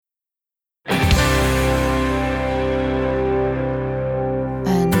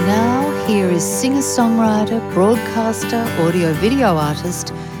is singer-songwriter, broadcaster, audio-video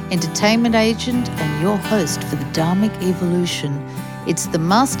artist, entertainment agent, and your host for the Dharmic Evolution. It's the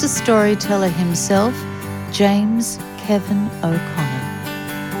master storyteller himself, James Kevin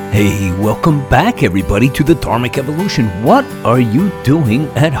O'Connor. Hey, welcome back everybody to the Dharmic Evolution. What are you doing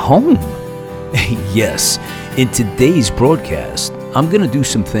at home? Yes, in today's broadcast, I'm going to do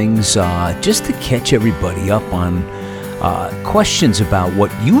some things just to catch everybody up on questions about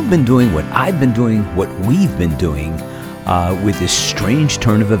what you've been doing, what I've been doing, what we've been doing with this strange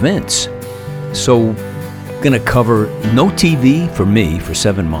turn of events. So, going to cover no TV for me for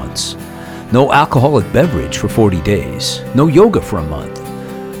 7 months, no alcoholic beverage for 40 days, no yoga for a month,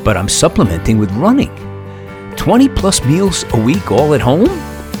 but I'm supplementing with running. 20 plus meals a week all at home?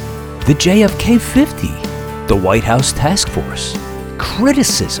 The JFK 50, the White House Task Force,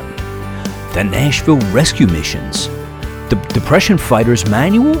 criticism, the Nashville Rescue Missions, the Depression Fighters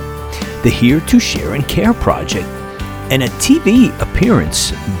Manual, the Here to Share and Care Project, and a TV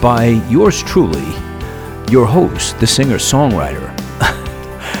appearance by yours truly, your host, the singer-songwriter.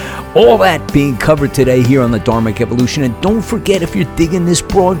 All that being covered today here on the Dharmic Evolution. And don't forget, if you're digging this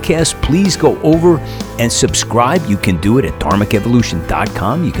broadcast, please go over and subscribe. You can do it at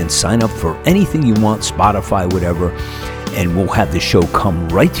dharmicevolution.com. You can sign up for anything you want, Spotify, whatever, and we'll have the show come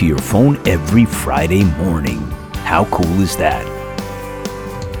right to your phone every Friday morning. How cool is that?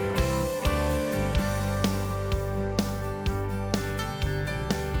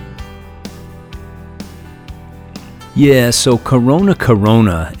 Yeah, so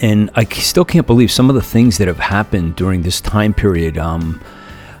Corona, and I still can't believe some of the things that have happened during this time period. The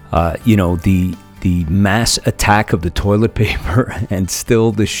mass attack of the toilet paper, and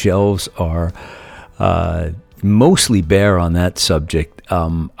still the shelves are mostly bare on that subject.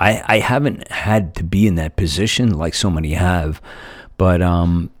 I haven't had to be in that position like so many have, but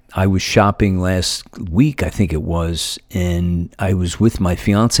I was shopping last week, I think it was, and I was with my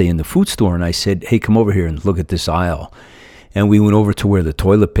fiance in the food store, and I said, hey, come over here and look at this aisle. And we went over to where the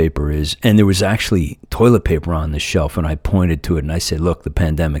toilet paper is, and there was actually toilet paper on the shelf, and I pointed to it, and I said, look, the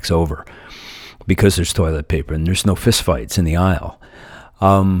pandemic's over because there's toilet paper, and there's no fistfights in the aisle.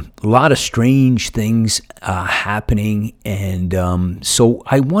 A lot of strange things happening, and so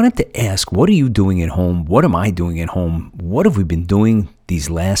I wanted to ask, what are you doing at home? What am I doing at home? What have we been doing these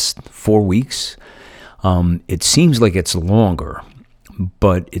last 4 weeks? It seems like it's longer,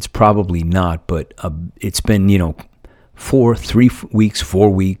 but it's probably not. But it's been, 3 weeks, 4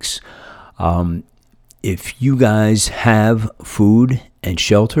 weeks. If you guys have food and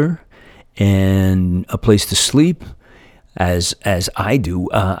shelter and a place to sleep, as I do,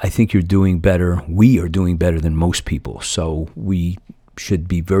 I think you're doing better. We are doing better than most people. So we should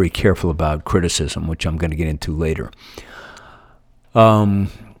be very careful about criticism, which I'm going to get into later.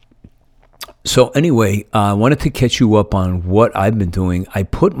 So anyway, I wanted to catch you up on what I've been doing. I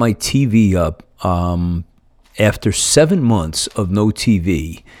put my TV up after 7 months of no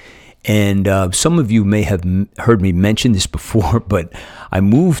TV. And some of you may have heard me mention this before, but I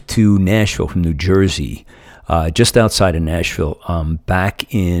moved to Nashville from New Jersey, just outside of Nashville,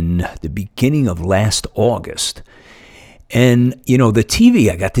 back in the beginning of last August. And, the TV,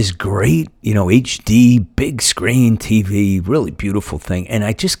 I got this great, HD, big screen TV, really beautiful thing. And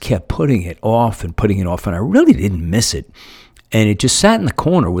I just kept putting it off, and I really didn't miss it. And it just sat in the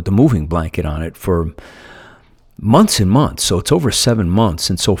corner with the moving blanket on it for months and months. So it's over 7 months.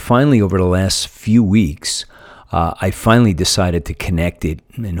 And so finally, over the last few weeks, I finally decided to connect it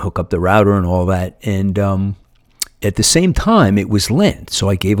and hook up the router and all that. And at the same time, it was Lent. So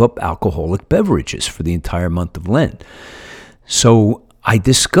I gave up alcoholic beverages for the entire month of Lent. So I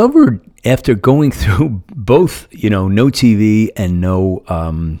discovered, after going through both, no TV and no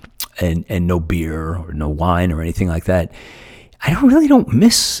and no beer or no wine or anything like that, I really don't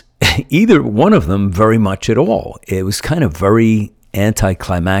miss either one of them very much at all. It was kind of very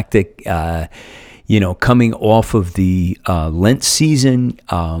anticlimactic. Coming off of the Lent season,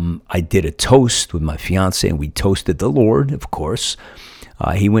 I did a toast with my fiance, and we toasted the Lord, of course.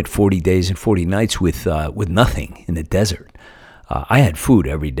 He went 40 days and 40 nights with nothing in the desert. I had food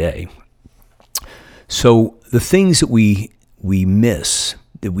every day. So the things that we miss,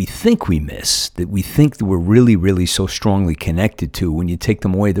 that we think that we're really, really so strongly connected to, when you take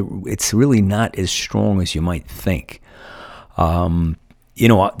them away, it's really not as strong as you might think.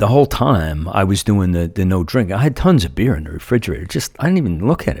 The whole time I was doing the no drink, I had tons of beer in the refrigerator. I didn't even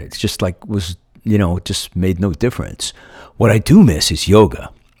look at it. It's just like it just made no difference. What I do miss is yoga.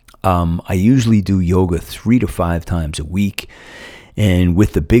 I usually do yoga 3 to 5 times a week. And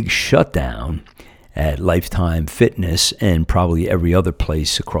with the big shutdown, at Lifetime Fitness and probably every other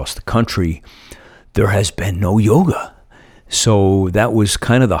place across the country, there has been no yoga. So that was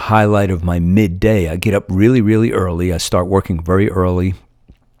kind of the highlight of my midday. I get up really, really early. I start working very early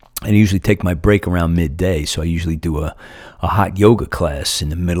and I usually take my break around midday. So I usually do a hot yoga class in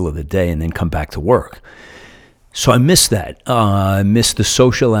the middle of the day and then come back to work. So I miss that. I miss the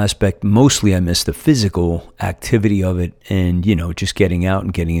social aspect. Mostly I miss the physical activity of it and, just getting out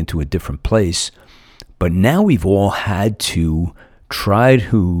and getting into a different place. But now we've all had to try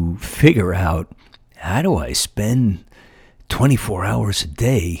to figure out, how do I spend 24 hours a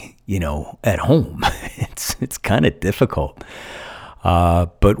day, at home? It's kind of difficult.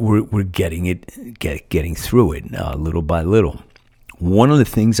 But we're getting through it little by little. One of the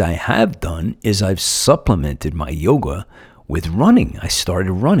things I have done is I've supplemented my yoga with running. I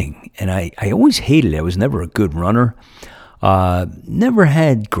started running, and I always hated it. I was never a good runner. Never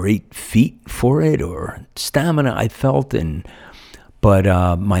had great feet for it or stamina, I felt.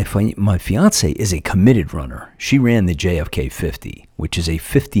 But my fiance is a committed runner. She ran the JFK 50, which is a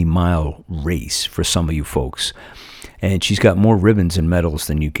 50-mile race for some of you folks. And she's got more ribbons and medals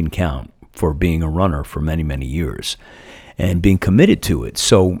than you can count for being a runner for many, many years and being committed to it.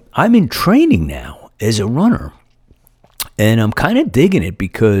 So I'm in training now as a runner. And I'm kind of digging it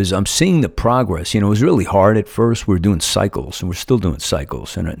because I'm seeing the progress. It was really hard at first. We were doing cycles, and we're still doing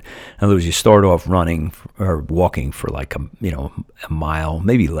cycles. And in other words, you start off running or walking for like a mile,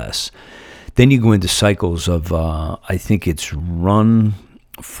 maybe less. Then you go into cycles of, I think it's run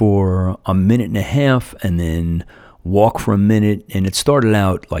for a minute and a half, and then walk for a minute. And it started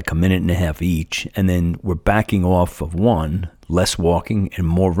out like a minute and a half each, and then we're backing off of one, less walking and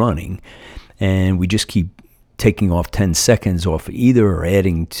more running. And we just keep taking off 10 seconds off either, or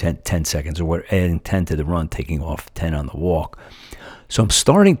adding 10 seconds, or adding 10 to the run, taking off 10 on the walk. So I'm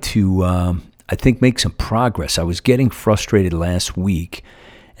starting to, I think, make some progress. I was getting frustrated last week,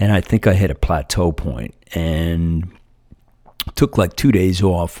 and I think I hit a plateau point, and took like 2 days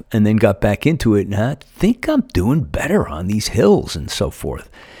off, and then got back into it, and I think I'm doing better on these hills and so forth.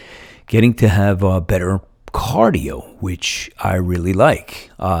 Getting to have better cardio, which I really like.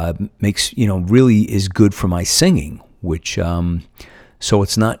 Makes, really is good for my singing, which, so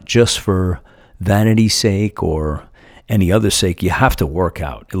it's not just for vanity's sake or any other sake. You have to work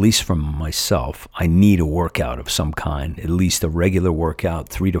out, at least for myself. I need a workout of some kind, at least a regular workout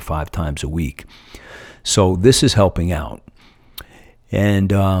 3 to 5 times a week. So this is helping out.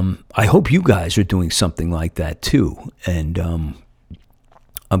 And I hope you guys are doing something like that too. And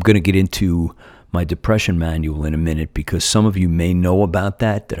I'm going to get into my depression manual in a minute, because some of you may know about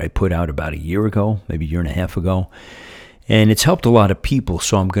that I put out about a year ago, maybe a year and a half ago. And it's helped a lot of people,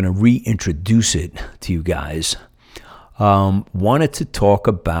 so I'm going to reintroduce it to you guys. Wanted to talk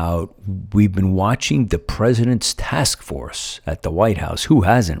about, we've been watching the President's Task Force at the White House. Who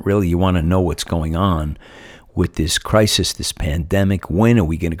hasn't, really? You want to know what's going on with this crisis, this pandemic. When are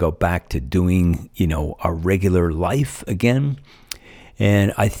we going to go back to doing, our regular life again?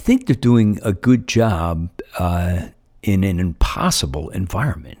 And I think they're doing a good job in an impossible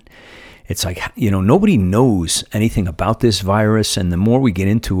environment. It's like, nobody knows anything about this virus. And the more we get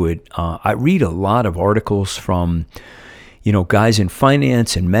into it, I read a lot of articles from, guys in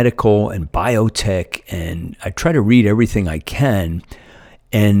finance and medical and biotech. And I try to read everything I can.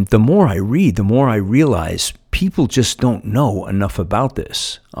 And the more I read, the more I realize people just don't know enough about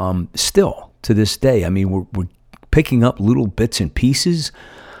this. Still, to this day, we're picking up little bits and pieces,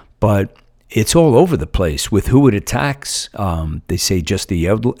 but it's all over the place with who it attacks. They say just the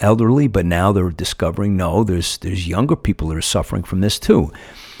elderly, but now they're discovering, no, there's younger people that are suffering from this too.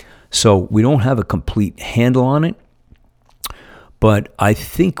 So we don't have a complete handle on it, but I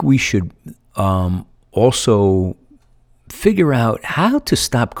think we should also figure out how to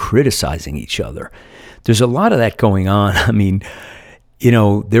stop criticizing each other. There's a lot of that going on.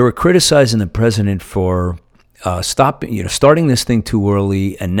 They were criticizing the president for starting this thing too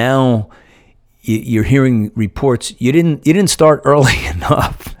early, and now you're hearing reports you didn't start early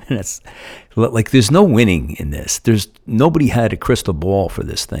enough. And it's like there's no winning in this. Nobody had a crystal ball for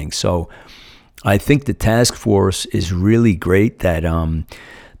this thing. So I think the task force is really great. That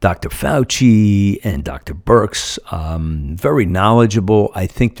Dr. Fauci and Dr. Birx, very knowledgeable. I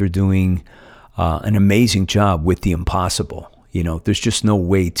think they're doing an amazing job with the impossible. There's just no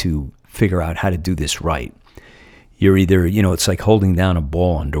way to figure out how to do this right. You're either, it's like holding down a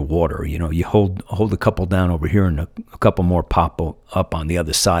ball underwater. You hold a couple down over here and a couple more pop up on the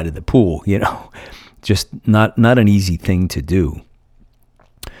other side of the pool. Just not an easy thing to do.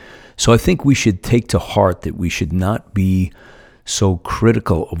 So I think we should take to heart that we should not be so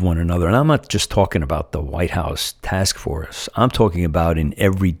critical of one another. And I'm not just talking about the White House task force. I'm talking about in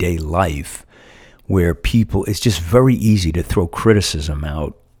everyday life where people, it's just very easy to throw criticism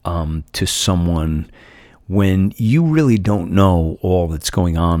out to someone when you really don't know all that's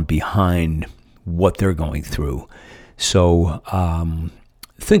going on behind what they're going through. So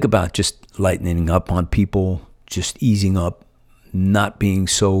think about just lightening up on people, just easing up, not being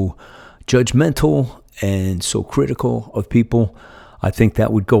so judgmental and so critical of people. I think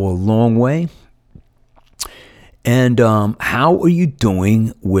that would go a long way. And how are you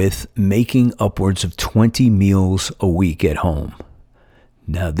doing with making upwards of 20 meals a week at home?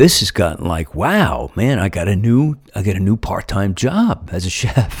 Now this has gotten like, wow, man, I got a new part-time job as a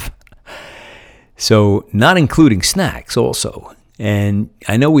chef. So not including snacks also. And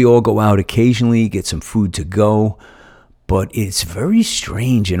I know we all go out occasionally, get some food to go, but it's very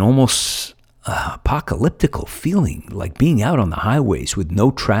strange and almost apocalyptical feeling, like being out on the highways with no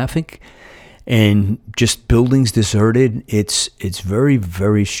traffic and just buildings deserted. It's very,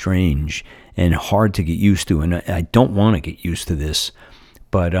 very strange and hard to get used to. And I don't want to get used to this,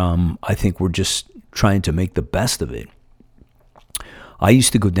 but I think we're just trying to make the best of it. I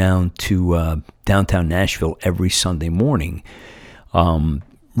used to go down to downtown Nashville every Sunday morning,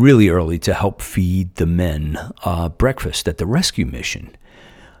 really early, to help feed the men breakfast at the rescue mission.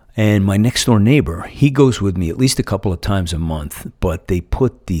 And my next door neighbor, he goes with me at least a couple of times a month, but they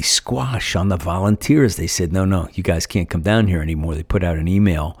put the squash on the volunteers. They said, no, you guys can't come down here anymore. They put out an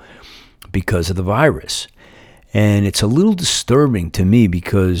email because of the virus. And it's a little disturbing to me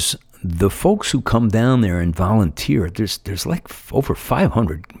because the folks who come down there and volunteer, there's like over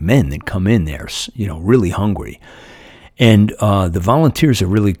 500 men that come in there, really hungry. And the volunteers are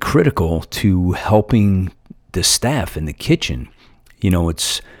really critical to helping the staff in the kitchen.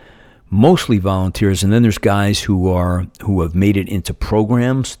 It's mostly volunteers, and then there's guys who have made it into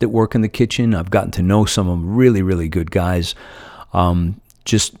programs that work in the kitchen. I've gotten to know some of them, really, really good guys,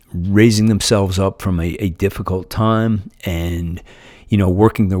 just raising themselves up from a difficult time and,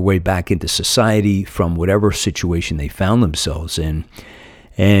 working their way back into society from whatever situation they found themselves in.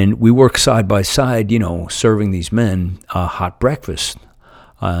 And we work side by side, serving these men hot breakfast.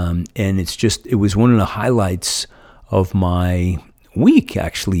 And it was one of the highlights of my week,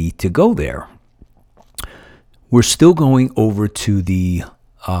 actually, to go there. We're still going over to the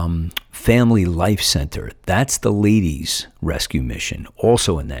Family Life Center. That's the ladies' rescue mission,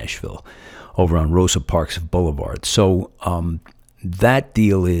 also in Nashville, over on Rosa Parks Boulevard. So that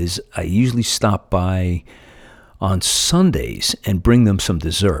deal is I usually stop by on Sundays and bring them some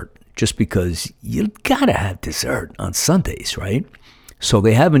dessert, just because you gotta have dessert on Sundays, right? So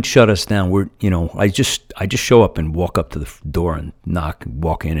they haven't shut us down. I just show up and walk up to the door and knock,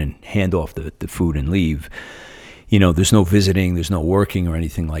 walk in and hand off the food and leave. There's no visiting, there's no working or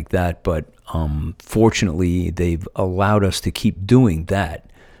anything like that. But fortunately, they've allowed us to keep doing that.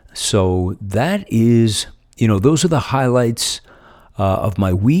 So that is, those are the highlights of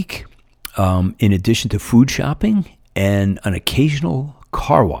my week, in addition to food shopping and an occasional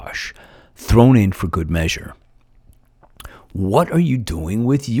car wash thrown in for good measure. What are you doing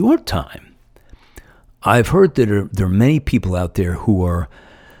with your time? I've heard that there are many people out there who are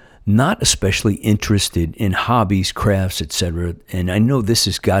not especially interested in hobbies, crafts, etc. And I know this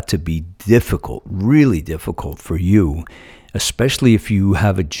has got to be difficult, really difficult for you, especially if you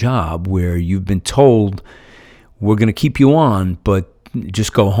have a job where you've been told, we're going to keep you on, but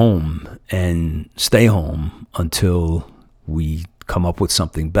just go home and stay home until we come up with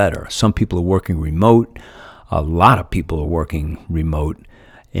something better. Some people are working remote. A lot of people are working remote.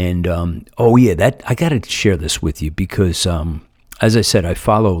 And, I got to share this with you because, as I said, I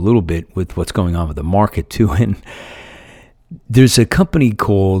follow a little bit with what's going on with the market too. And there's a company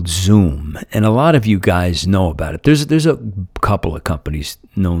called Zoom, and a lot of you guys know about it. There's a couple of companies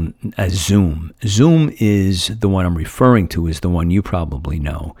known as Zoom. Zoom is the one I'm referring to, is the one you probably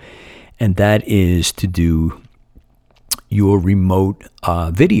know. And that is to do your remote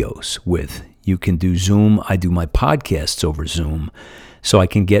videos with. You can do Zoom. I do my podcasts over Zoom. So I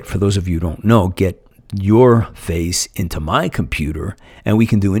can get, for those of you who don't know, get your face into my computer and we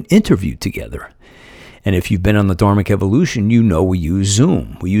can do an interview together. And if you've been on the Dharmic Evolution, you know we use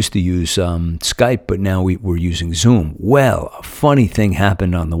Zoom. We used to use Skype, but now we're using Zoom. Well, a funny thing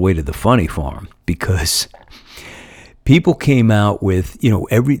happened on the way to the funny farm because people came out with,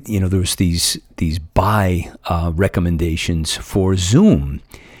 there was these buy recommendations for Zoom.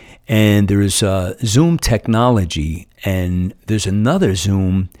 And there's Zoom Technology, and there's another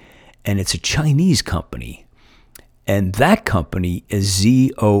Zoom, and it's a Chinese company. And that company is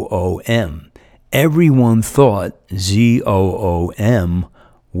ZOOM. everyone thought ZOOM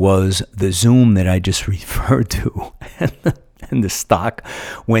was the Zoom that I just referred to. And the stock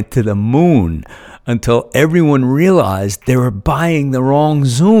went to the moon until everyone realized they were buying the wrong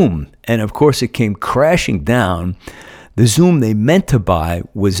Zoom. And of course, it came crashing down. The Zoom they meant to buy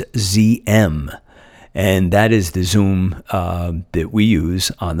was ZM. And that is the Zoom that we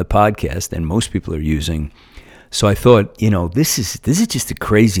use on the podcast and most people are using. So I thought, this is just a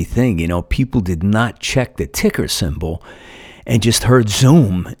crazy thing. People did not check the ticker symbol and just heard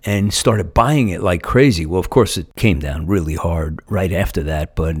Zoom and started buying it like crazy. Well, of course, it came down really hard right after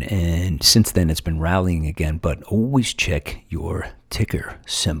that, and since then it's been rallying again. But always check your ticker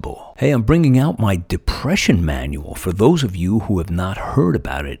symbol. Hey, I'm bringing out my depression manual. For those of you who have not heard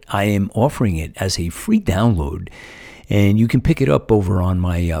about it, I am offering it as a free download. And you can pick it up over on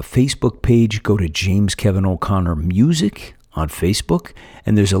my Facebook page. Go to James Kevin O'Connor Music on Facebook,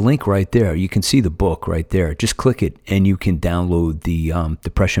 and there's a link right there. You can see the book right there. Just click it, and you can download the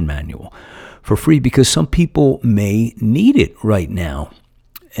depression manual for free because some people may need it right now.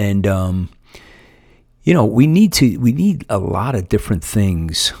 And we need a lot of different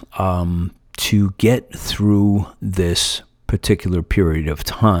things to get through this particular period of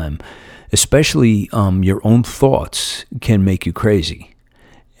time. Especially your own thoughts can make you crazy.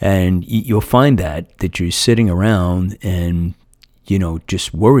 And you'll find that you're sitting around and,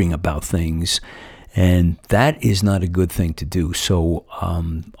 just worrying about things. And that is not a good thing to do. So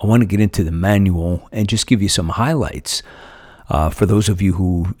I want to get into the manual and just give you some highlights for those of you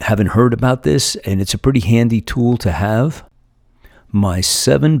who haven't heard about this. And it's a pretty handy tool to have. My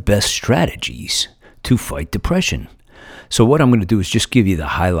 7 best strategies to fight depression. So what I'm going to do is just give you the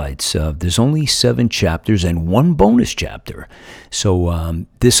highlights. There's only 7 chapters and 1 bonus chapter. So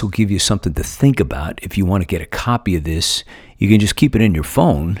this will give you something to think about. If you want to get a copy of this, you can just keep it in your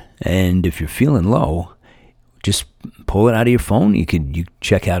phone. And if you're feeling low, just pull it out of your phone. You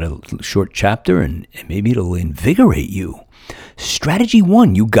check out a short chapter and maybe it'll invigorate you. Strategy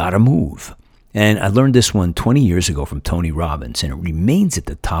 1, you got to move. And I learned this one 20 years ago from Tony Robbins, and it remains at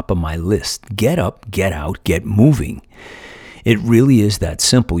the top of my list. Get up, get out, get moving. It really is that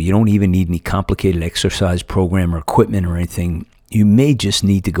simple. You don't even need any complicated exercise program or equipment or anything. You may just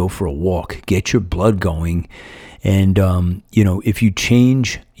need to go for a walk, get your blood going. And, if you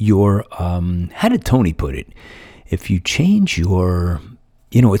change your, how did Tony put it? If you change your,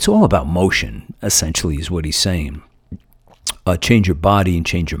 it's all about motion, essentially, is what he's saying. Change your body and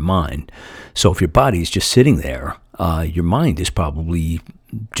change your mind. So if your body is just sitting there, your mind is probably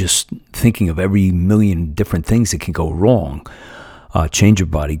just thinking of every million different things that can go wrong. Change your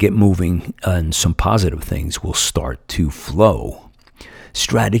body, get moving, and some positive things will start to flow.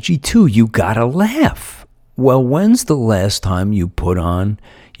 Strategy 2, you gotta laugh. Well, when's the last time you put on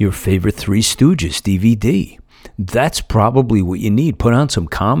your favorite Three Stooges DVD? That's probably what you need. Put on some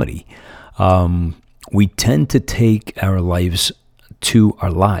comedy. We tend to take our lives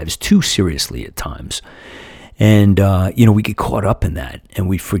too seriously at times. And, we get caught up in that. And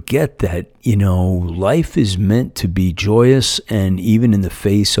we forget that, life is meant to be joyous. And even in the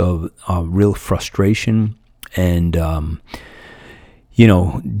face of real frustration and,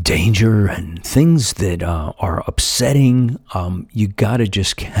 danger and things that are upsetting, you got to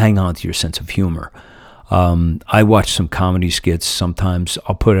just hang on to your sense of humor. I watch some comedy skits. Sometimes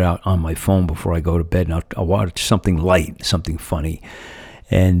I'll put it out on my phone before I go to bed, and I'll watch something light, something funny.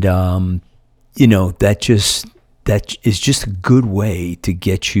 And, that is just a good way to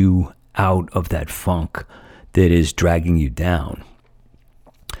get you out of that funk that is dragging you down.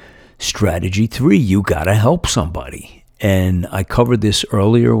 Strategy 3, you got to help somebody. And I covered this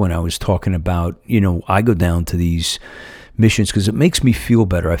earlier when I was talking about, I go down to these missions because it makes me feel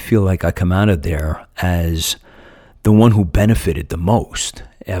better. I feel like I come out of there as the one who benefited the most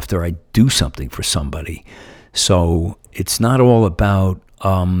after I do something for somebody. So it's not all about,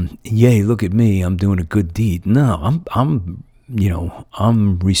 yay, look at me, I'm doing a good deed. No,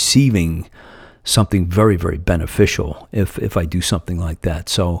 I'm receiving something very, very beneficial if I do something like that.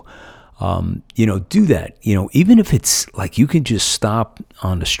 So, do that. Even if it's like you can just stop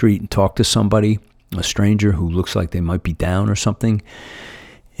on the street and talk to somebody, a stranger who looks like they might be down or something.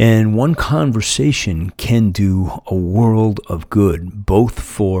 And one conversation can do a world of good, both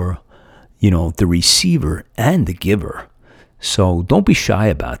for, the receiver and the giver. So don't be shy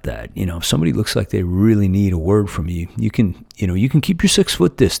about that. If somebody looks like they really need a word from you, you can keep your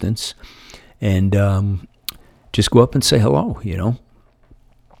 6-foot distance and just go up and say hello,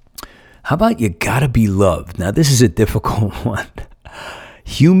 How about you gotta be loved? Now, this is a difficult one.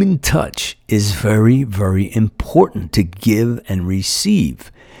 Human touch is very, very important to give and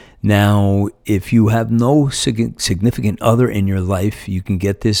receive. Now, if you have no significant other in your life, you can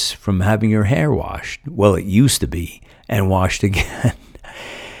get this from having your hair washed. Well, it used to be, and washed again.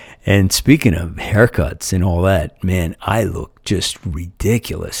 And speaking of haircuts and all that, man, I look just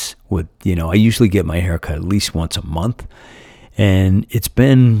ridiculous. I usually get my haircut at least once a month. And it's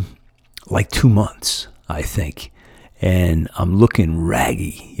been like 2 months, I think. And I'm looking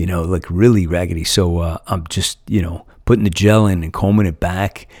raggy, like really raggedy. So I'm just, putting the gel in and combing it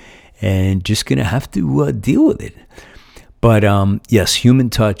back and just going to have to deal with it. But yes, human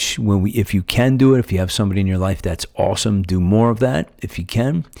touch, if you can do it, if you have somebody in your life, that's awesome. Do more of that if you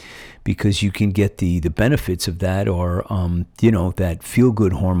can, because you can get the benefits of that, or, that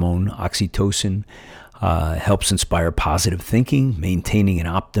feel-good hormone, oxytocin, helps inspire positive thinking, maintaining an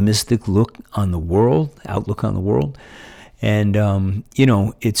optimistic outlook on the world. And,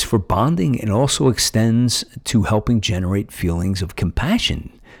 it's for bonding, and also extends to helping generate feelings of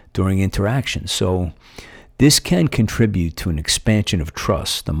compassion during interaction. So this can contribute to an expansion of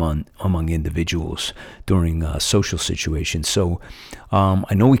trust among individuals during social situations. So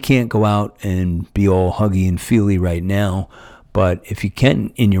I know we can't go out and be all huggy and feely right now, but if you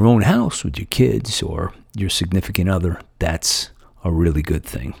can in your own house with your kids or your significant other, that's a really good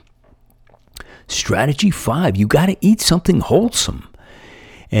thing. Strategy 5, you got to eat something wholesome.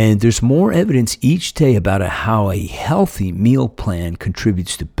 And there's more evidence each day about how a healthy meal plan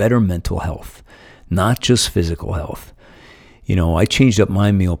contributes to better mental health, not just physical health. I changed up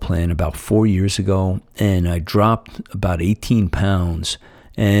my meal plan about 4 years ago, and I dropped about 18 pounds.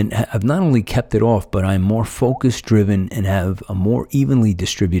 And I've not only kept it off, but I'm more focused, driven, and have a more evenly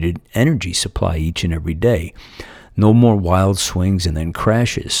distributed energy supply each and every day. No more wild swings and then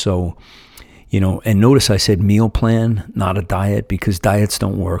crashes. So, and notice I said meal plan, not a diet, because diets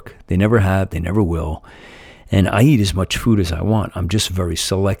don't work. They never have, they never will. And I eat as much food as I want. I'm just very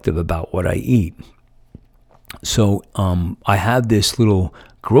selective about what I eat. So I have this little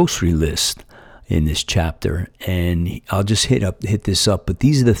grocery list in this chapter, and I'll just hit this up. But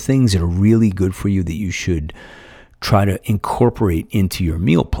these are the things that are really good for you that you should try to incorporate into your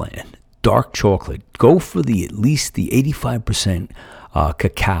meal plan. Dark chocolate. Go for at least the 85%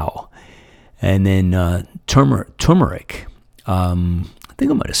 cacao. And then turmeric. I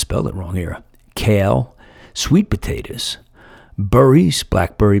think I might have spelled it wrong here. Kale, sweet potatoes, berries,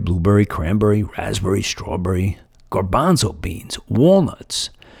 blackberry, blueberry, cranberry, raspberry, strawberry, garbanzo beans, walnuts,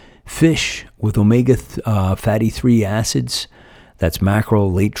 fish with omega fatty 3 acids. That's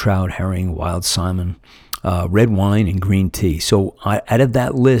mackerel, lake trout, herring, wild salmon, red wine, and green tea. So out of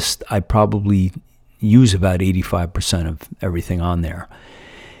that list, I probably use about 85% of everything on there.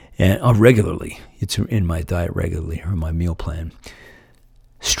 And regularly, it's in my diet regularly, or my meal plan.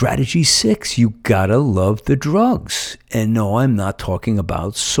 Strategy 6, you gotta love the drugs. And no, I'm not talking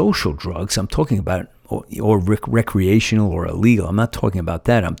about social drugs. I'm talking about, or recreational or illegal. I'm not talking about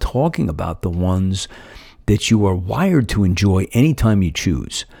that. I'm talking about the ones that you are wired to enjoy anytime you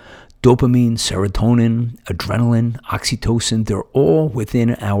choose. Dopamine, serotonin, adrenaline, oxytocin, they're all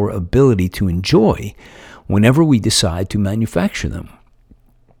within our ability to enjoy whenever we decide to manufacture them.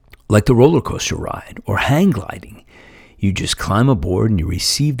 Like the roller coaster ride or hang gliding. You just climb aboard and you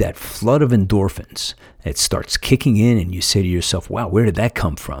receive that flood of endorphins. It starts kicking in and you say to yourself, wow, where did that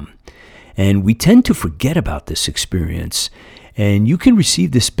come from? And we tend to forget about this experience. And you can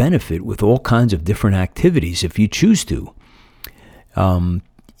receive this benefit with all kinds of different activities if you choose to.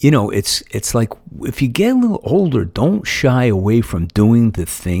 It's like if you get a little older, don't shy away from doing the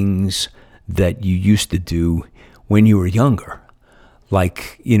things that you used to do when you were younger.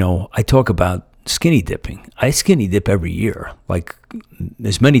 Like, I talk about skinny dipping. I skinny dip every year, like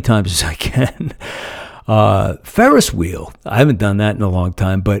as many times as I can. Ferris wheel. I haven't done that in a long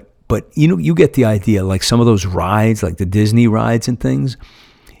time, but you get the idea. Like some of those rides, like the Disney rides and things,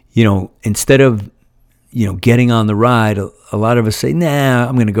 instead of, getting on the ride, a lot of us say, nah,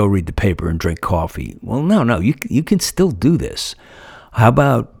 I'm going to go read the paper and drink coffee. Well, no, you can still do this. How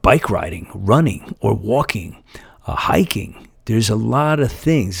about bike riding, running, or walking, hiking? There's a lot of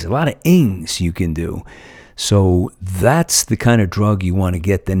things, a lot of ings you can do. So that's the kind of drug you want to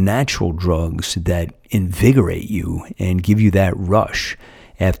get, the natural drugs that invigorate you and give you that rush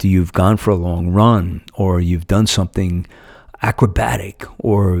after you've gone for a long run or you've done something acrobatic,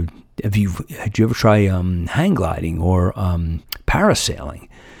 or had you ever try hang gliding or parasailing?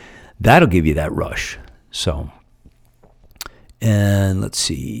 That'll give you that rush. So, and let's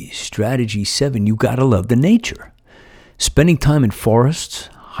see, strategy 7, you got to love the nature. Spending time in forests,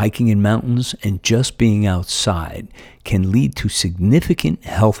 hiking in mountains, and just being outside can lead to significant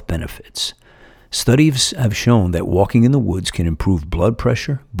health benefits. Studies have shown that walking in the woods can improve blood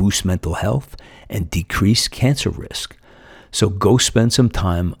pressure, boost mental health, and decrease cancer risk. So go spend some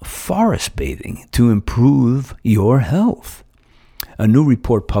time forest bathing to improve your health. A new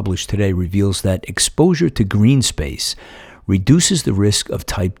report published today reveals that exposure to green space reduces the risk of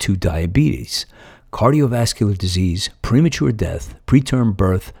type 2 diabetes, cardiovascular disease, premature death, preterm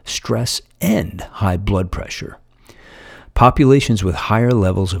birth, stress, and high blood pressure. Populations with higher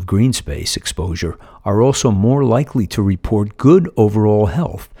levels of green space exposure are also more likely to report good overall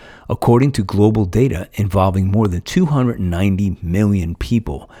health, according to global data involving more than 290 million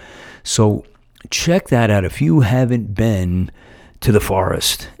people. So check that out. If you haven't been to the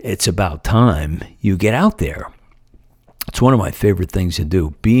forest, it's about time you get out there. It's one of my favorite things to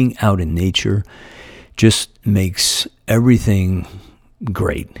do. Being out in nature just makes everything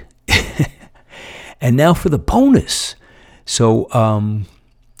great. And now for the bonus. So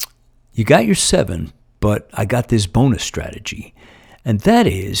you got your 7, but I got this bonus strategy. And that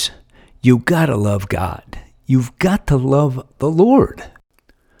is, you got to love God. You've got to love the Lord.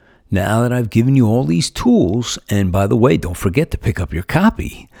 Now that I've given you all these tools, and by the way, don't forget to pick up your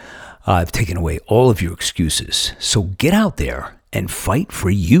copy. I've taken away all of your excuses. So get out there and fight for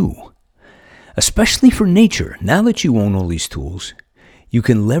you. Especially for nature. Now that you own all these tools, you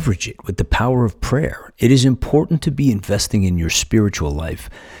can leverage it with the power of prayer. It is important to be investing in your spiritual life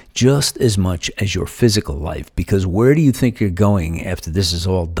just as much as your physical life, because where do you think you're going after this is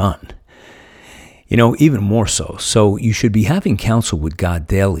all done? Even more so. So you should be having counsel with God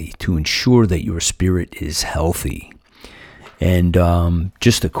daily to ensure that your spirit is healthy. And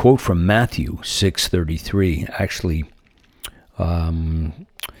just a quote from Matthew 6:33. Actually,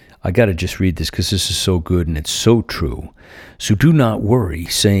 I got to just read this because this is so good and it's so true. So do not worry,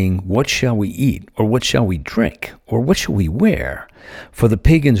 saying, what shall we eat? Or what shall we drink? Or what shall we wear? For the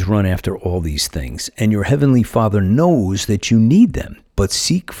pagans run after all these things, and your heavenly Father knows that you need them. But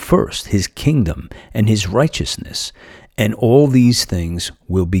seek first his kingdom and his righteousness, and all these things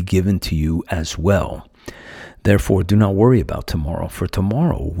will be given to you as well. Therefore, do not worry about tomorrow, for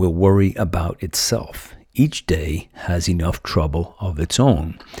tomorrow will worry about itself. Each day has enough trouble of its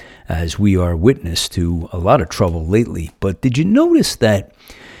own, as we are witness to a lot of trouble lately. But did you notice that,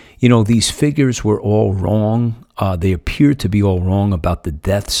 these figures were all wrong? They appeared to be all wrong about the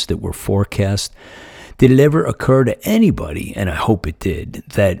deaths that were forecast. Did it ever occur to anybody, and I hope it did,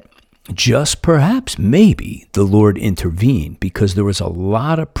 that just perhaps maybe the Lord intervened because there was a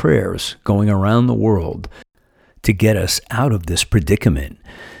lot of prayers going around the world to get us out of this predicament?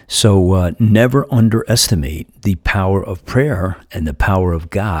 So never underestimate the power of prayer and the power of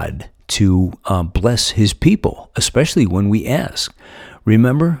God to bless his people, especially when we ask.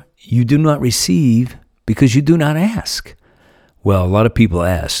 Remember, you do not receive because you do not ask. Well, a lot of people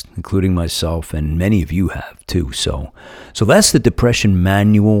asked, including myself, and many of you have too. So that's the Depression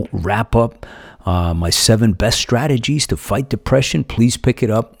Manual wrap-up. My 7 best strategies to fight depression. Please pick it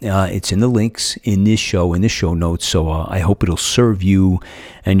up. It's in the links in the show notes. So I hope it'll serve you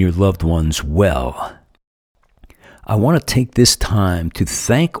and your loved ones well. I want to take this time to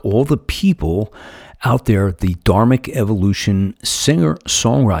thank all the people out there, the Dharmic Evolution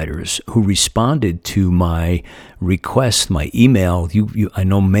singer-songwriters who responded to my request, my email. I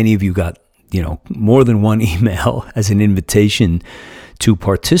know many of you got more than one email as an invitation to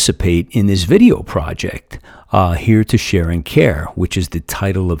participate in this video project, Here to Share and Care, which is the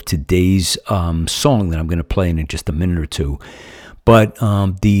title of today's song that I'm going to play in just a minute or two. But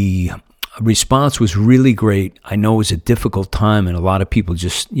the response was really great. I know it was a difficult time, and a lot of people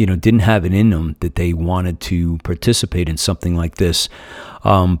just, didn't have it in them that they wanted to participate in something like this.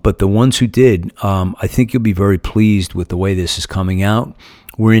 But the ones who did, I think you'll be very pleased with the way this is coming out.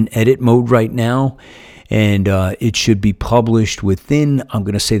 We're in edit mode right now, and it should be published within, I'm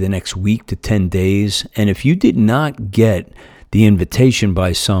going to say, the next week to 10 days. And if you did not get the invitation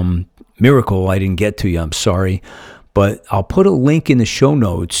by some miracle, I didn't get to you, I'm sorry. But I'll put a link in the show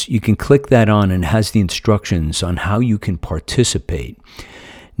notes. You can click that on, and it has the instructions on how you can participate.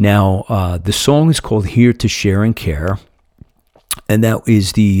 Now, the song is called Here to Share and Care. And that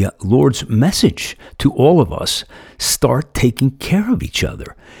is the Lord's message to all of us. Start taking care of each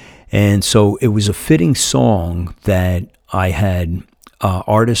other. And so it was a fitting song that I had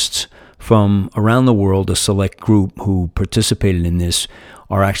artists from around the world, a select group who participated in this,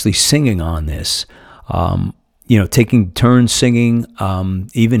 are actually singing on this. Taking turns singing,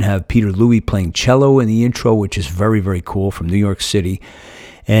 even have Peter Louis playing cello in the intro, which is very, very cool, from New York City.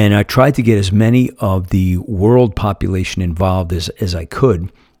 And I tried to get as many of the world population involved as I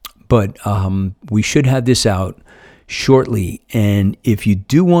could. But we should have this out shortly. And if you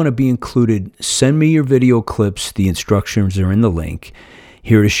do want to be included, send me your video clips. The instructions are in the link.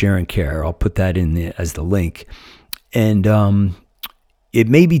 Here to Share and Care. I'll put that in there as the link. And it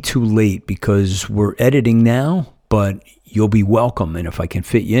may be too late because we're editing now, but you'll be welcome. And if I can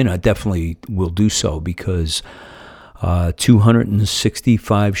fit you in, I definitely will do so, because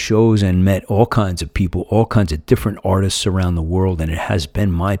 265 shows and met all kinds of people, all kinds of different artists around the world. And it has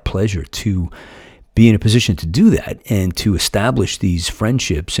been my pleasure to be in a position to do that and to establish these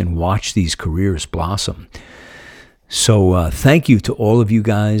friendships and watch these careers blossom. So thank you to all of you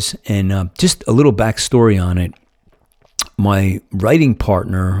guys. And just a little backstory on it. My writing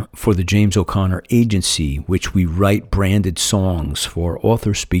partner for the James O'Connor Agency, which we write branded songs for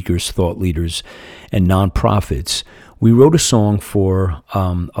authors, speakers, thought leaders, and nonprofits, we wrote a song for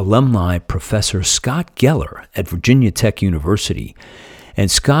alumni Professor Scott Geller at Virginia Tech University. And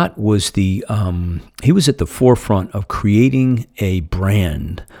Scott was he was at the forefront of creating a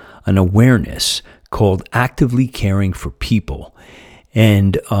brand, an awareness called Actively Caring for People.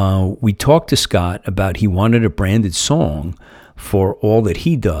 And we talked to Scott about he wanted a branded song for all that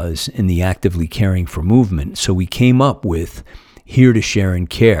he does in the Actively Caring for movement. So we came up with Here to Share and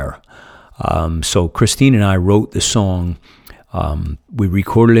Care. So Christine and I wrote the song. We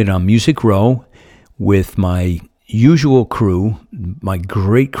recorded it on Music Row with my usual crew, my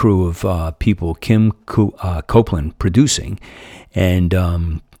great crew of people, Kim Copeland producing, and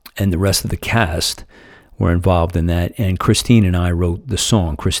the rest of the cast were involved in that. And Christine and I wrote the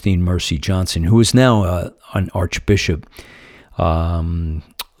song, Christine Mercy Johnson, who is now an archbishop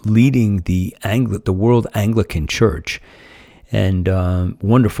leading the World Anglican Church. And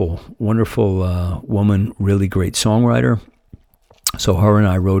wonderful woman, really great songwriter. So her and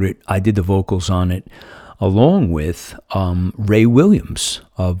I wrote it. I did the vocals on it, along with Ray Williams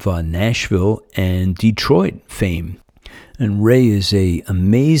of Nashville and Detroit fame. And Ray is an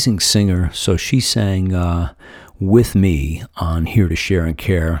amazing singer, so she sang with me on Here to Share and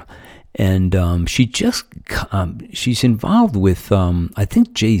Care. And she's involved with, I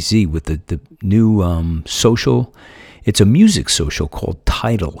think, Jay-Z with the new social. It's a music social called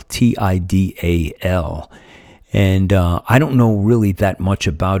Tidal, Tidal. And I don't know really that much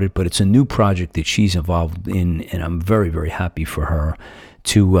about it, but it's a new project that she's involved in, and I'm very, very happy for her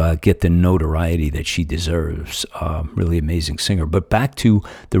to get the notoriety that she deserves. Really amazing singer. But back to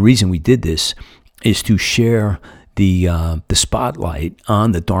the reason we did this is to share the spotlight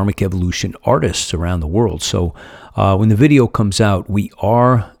on the Dharmic Evolution artists around the world. So when the video comes out, we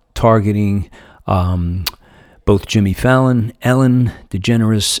are targeting both Jimmy Fallon, Ellen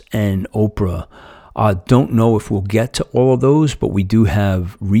DeGeneres, and Oprah. Don't know if we'll get to all of those, but we do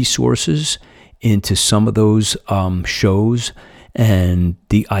have resources into some of those shows. And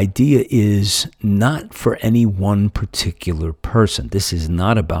the idea is not for any one particular person. This is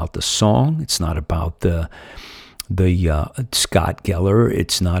not about the song. It's not about the Scott Geller.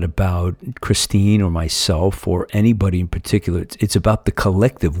 It's not about Christine or myself or anybody in particular. It's about the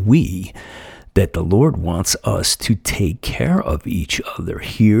collective we, that the Lord wants us to take care of each other,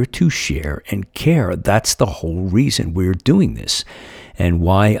 here to share and care. That's the whole reason we're doing this, and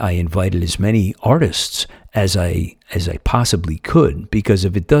why I invited as many artists as I possibly could, because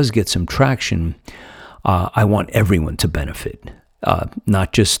if it does get some traction, I want everyone to benefit,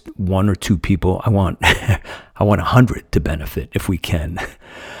 not just one or two people. I want 100 to benefit if we can.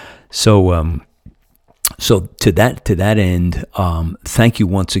 So to that end, thank you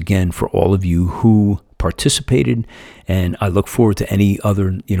once again for all of you who participated, and I look forward to any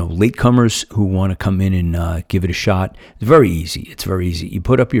other latecomers who want to come in and give it a shot. It's very easy. You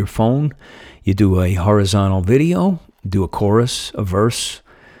put up your phone, you do a horizontal video, do a chorus, a verse,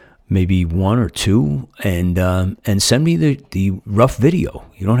 maybe one or two, and send me the rough video.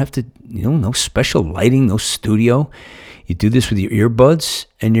 You don't have to, no special lighting, no studio. You do this with your earbuds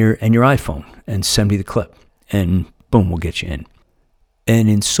and your iPhone, and send me the clip, and boom, we'll get you in. And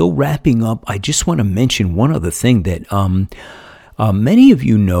in so wrapping up, I just want to mention one other thing that many of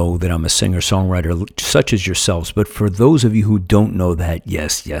you know that I'm a singer-songwriter, such as yourselves. But for those of you who don't know that,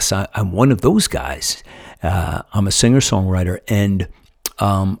 yes, I'm one of those guys. I'm a singer-songwriter, and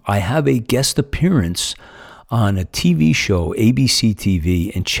I have a guest appearance on a TV show, ABC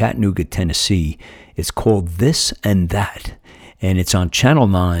TV, in Chattanooga, Tennessee. It's called This and That, and it's on Channel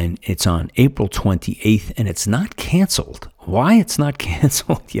 9. It's on April 28th, and it's not canceled. Why it's not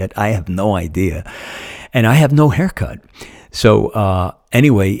canceled yet, I have no idea, and I have no haircut. So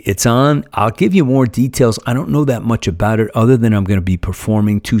anyway, it's on. I'll give you more details. I don't know that much about it, other than I'm going to be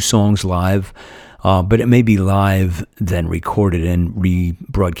performing 2 songs live but it may be live, then recorded and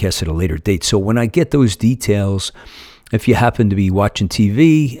rebroadcast at a later date. So when I get those details, if you happen to be watching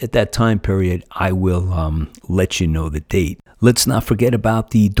TV at that time period, I will let you know the date. Let's not forget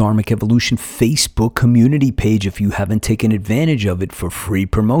about the Dharmic Evolution Facebook community page if you haven't taken advantage of it for free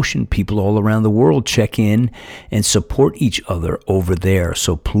promotion. People all around the world check in and support each other over there.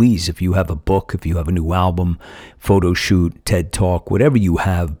 So please, if you have a book, if you have a new album, photo shoot, TED Talk, whatever you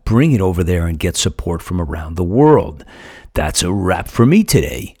have, bring it over there and get support from around the world. That's a wrap for me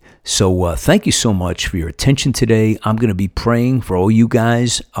today. So thank you so much for your attention today. I'm going to be praying for all you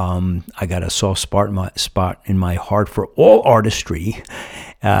guys. I got a soft spot in my heart for all artistry,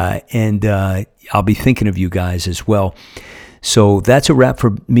 and I'll be thinking of you guys as well. So that's a wrap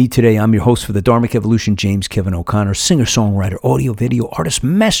for me today. I'm your host for the Dharmic Evolution, James Kevin O'Connor, singer-songwriter, audio-video artist,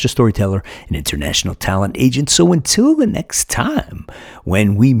 master storyteller, and international talent agent. So until the next time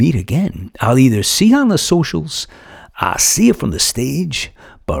when we meet again, I'll either see you on the socials, I'll see you from the stage,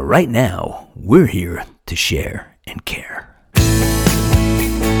 but right now, we're here to share and care.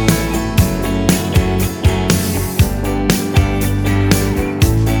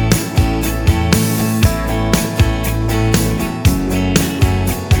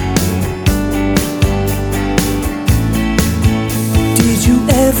 Did you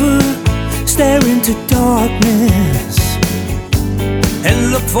ever stare into darkness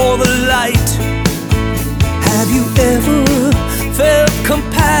and look for the light? Have you ever felt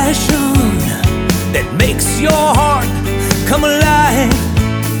compassion that makes your heart come alive?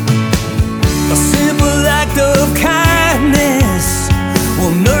 A simple act of kindness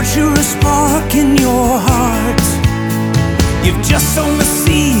will nurture a spark in your heart. You've just sown the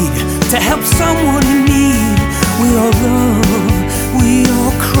seed to help someone in need. We all love, we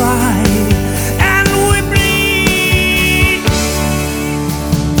all cry, and we bleed.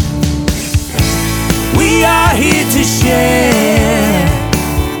 We are here to share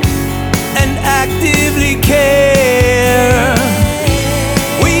and actively care.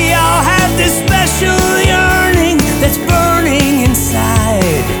 We all have this special yearning that's burning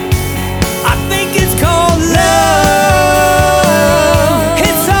inside. I think it's called love.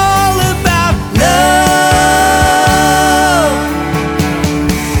 It's all about love.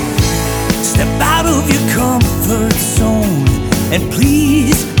 Step out of your comfort zone and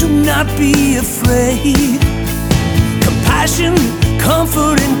please do not be afraid. Compassion,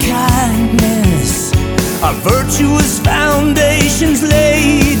 comfort, and kindness are virtuous foundations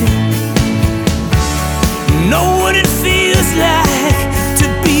laid. Know what it feels like to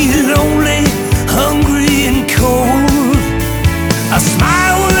be lonely, hungry, and cold. A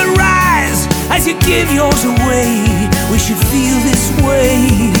smile will arise as you give yours away. We should feel this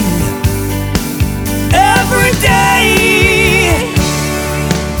way every day.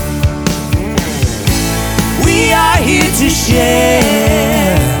 We are here to share